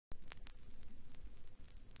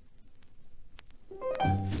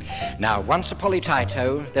Now, once upon a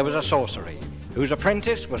Tito, there was a sorcery, whose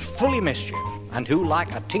apprentice was fully mischief, and who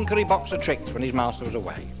liked a tinkery box of tricks when his master was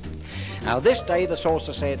away. Now, this day the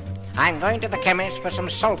sorcerer said, "I'm going to the chemist for some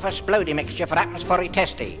sulphur splody mixture for atmospheric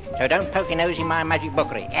testy, so don't poke your nose in my magic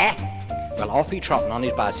bookery, eh?" Well, off he trotted on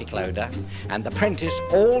his bicycloder, and the apprentice,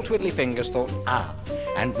 all twiddly fingers, thought,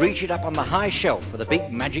 and reached up on the high shelf for the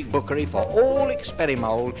big magic bookery for all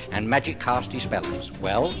experimol and magic casty spellers.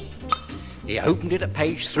 Well, he opened it at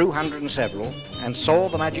page 300 and several, and saw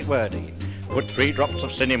the magic wordy. Put 3 drops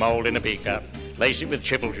of cinnamol in a beaker, lace it with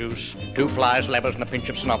chibble juice, 2 flies, levers, and a pinch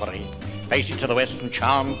of snobbery. Face it to the west and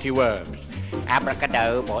chant your words.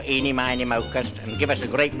 Abracadobe or eeny miny mocust, and give us a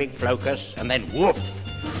great big flocus, and then woof!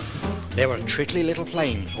 There were trickly little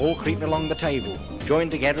flames all creeping along the table,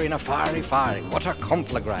 joined together in a fiery, what a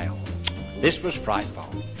conflagrail. This was frightful.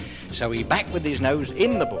 So he backed with his nose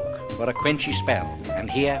in the book for a quenchy spell, and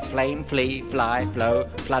here flame, flee, fly, flow,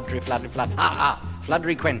 fluddery,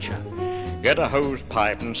 fluddery quencher. Get a hose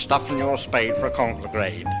pipe and stuff in your spade for a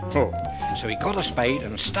conflagrade. Oh. So he got a spade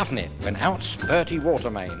and stuffing it when out spurty water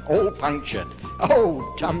main, all punctured.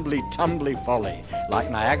 Oh, tumbly folly, like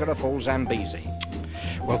Niagara Falls Zambezi.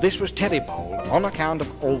 Well, this was terrible on account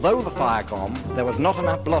of, although the fire gone, there was not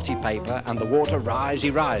enough blotty paper and the water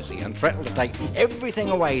risey and threatened to take everything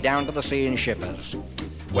away down to the sea in shivers.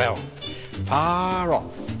 Well, far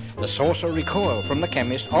off, the sorcerer recoiled from the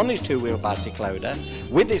chemist on his 2-wheel bicycloder,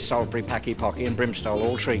 with his Salisbury packy pocky and brimstone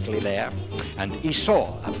all treacly there, and he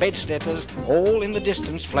saw a bedsteaders all in the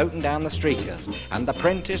distance floating down the streakers, and the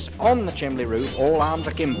apprentice on the chimney roof all arms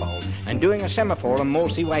akimbo, and doing a semaphore and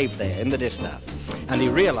Morsey wave there in the distance. And he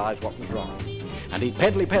realised what was wrong, and he'd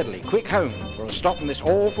peddly, quick home for a stop in this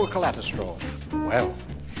awful catastrophe. Well,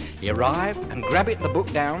 he arrived and grabbed it the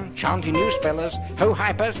book down, chanting new spellers, ho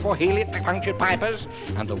hypers, for heal it, the punctured pipers,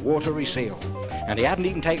 and the water resealed. And he hadn't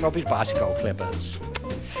even taken off his bicycle clippers.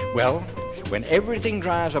 Well, when everything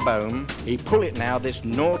dry as a bone, he pull it now, this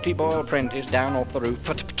naughty boy apprentice, down off the roof,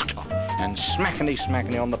 and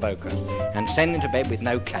smackety on the boker, and send him to bed with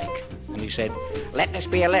no cake. And he said, "Let this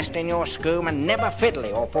be a lesson in your school, and never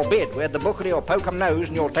fiddly or forbid where the bookery or poke 'em nose,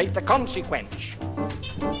 and you'll take the consequence."